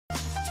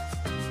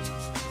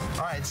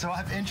All right, so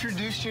I've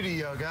introduced you to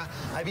yoga.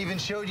 I've even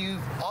showed you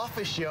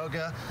office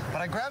yoga,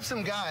 but I grabbed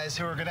some guys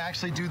who are going to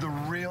actually do the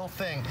real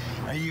thing.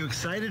 Are you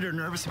excited or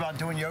nervous about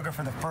doing yoga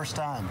for the first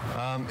time?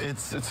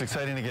 It's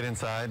exciting to get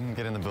inside and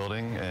get in the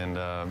building and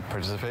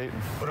participate.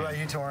 What about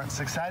you,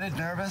 Torrance? Excited,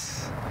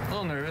 nervous? A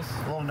little nervous.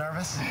 A little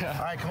nervous? Yeah.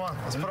 All right, come on.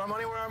 Let's put our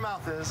money where our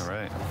mouth is. All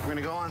right. We're going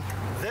to go on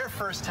their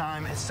first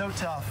time. It's so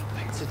tough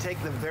to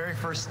take the very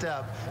first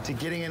step to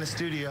getting in a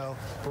studio,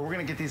 but we're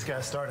going to get these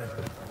guys started.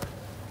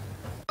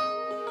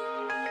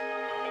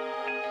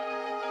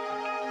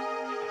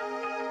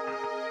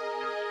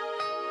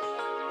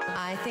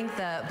 I think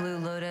that Blue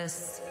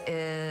Lotus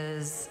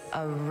is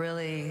a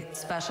really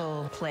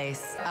special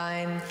place.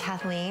 I'm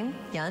Kathleen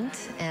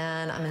Yunt,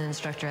 and I'm an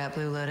instructor at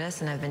Blue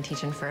Lotus, and I've been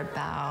teaching for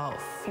about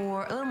a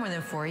little more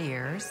than 4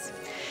 years.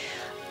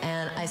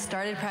 And I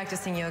started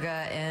practicing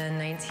yoga in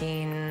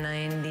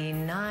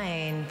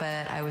 1999,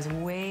 but I was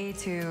way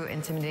too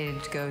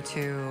intimidated to go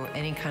to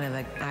any kind of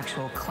an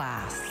actual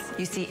class.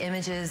 You see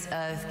images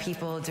of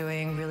people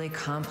doing really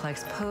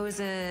complex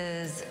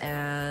poses,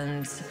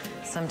 and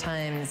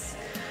sometimes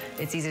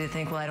it's easy to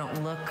think, well, I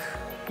don't look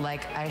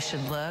like I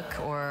should look,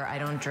 or I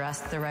don't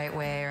dress the right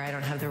way, or I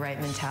don't have the right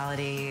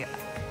mentality.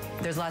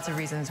 There's lots of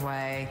reasons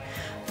why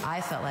I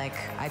felt like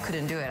I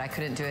couldn't do it. I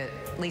couldn't do it,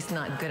 at least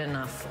not good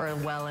enough or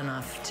well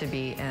enough to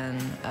be in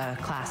a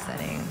class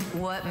setting.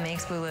 What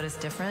makes Blue Lotus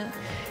different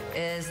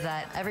is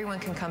that everyone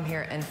can come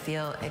here and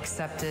feel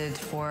accepted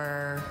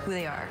for who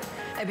they are.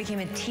 I became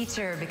a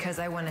teacher because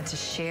I wanted to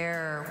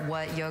share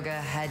what yoga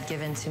had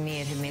given to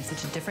me. It had made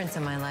such a difference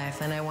in my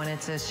life, and I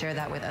wanted to share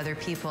that with other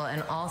people,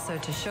 and also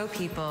to show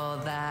people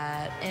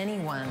that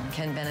anyone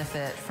can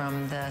benefit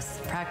from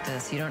this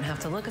practice. You don't have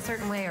to look a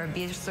certain way or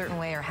be a certain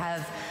way or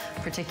have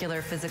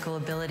particular physical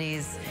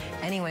abilities.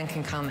 Anyone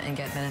can come and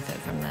get benefit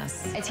from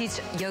this. I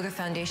teach Yoga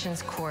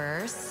Foundations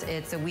course.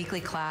 It's a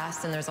weekly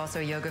class, and there's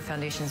also a Yoga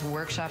Foundations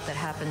workshop that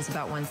happens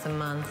about once a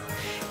month.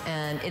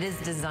 And it is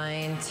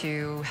designed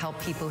to help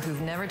people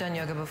who've never done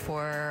yoga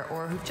before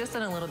or who've just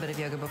done a little bit of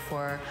yoga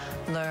before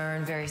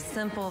learn very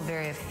simple,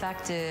 very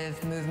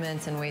effective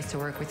movements and ways to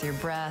work with your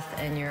breath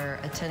and your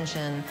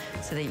attention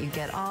so that you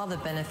get all the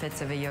benefits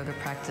of a yoga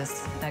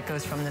practice that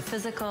goes from the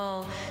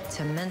physical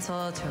to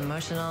mental to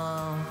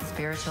emotional,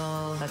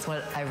 spiritual. That's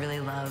what I really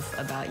love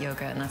about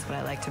yoga, and that's what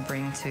I like to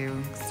bring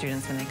to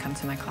students when they come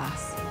to my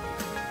class.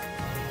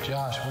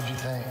 Josh, what'd you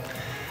think?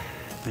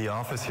 The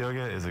office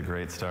yoga is a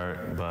great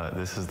start, but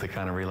this is the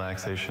kind of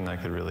relaxation I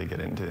could really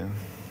get into.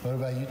 What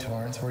about you,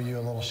 Torrance? Were you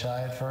a little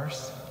shy at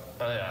first?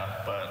 Oh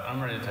yeah, but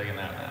I'm ready to take a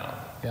nap now.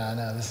 Yeah, I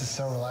know. This is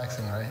so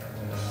relaxing, right?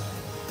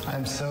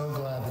 I'm so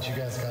glad that you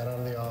guys got out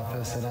of the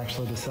office and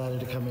actually decided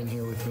to come in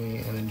here with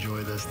me and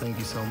enjoy this. Thank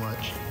you so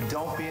much.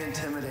 Don't be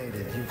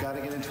intimidated. You've got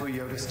to get into a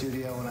yoga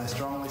studio, and I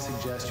strongly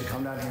suggest you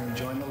come down here and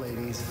join the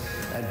ladies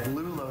at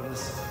Blue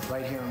Lotus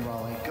right here in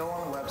Raleigh. Go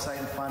on the website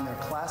and find their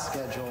class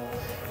schedule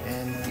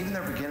and even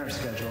their beginner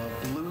schedule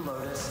at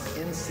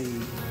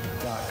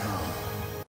bluelotusnc.com.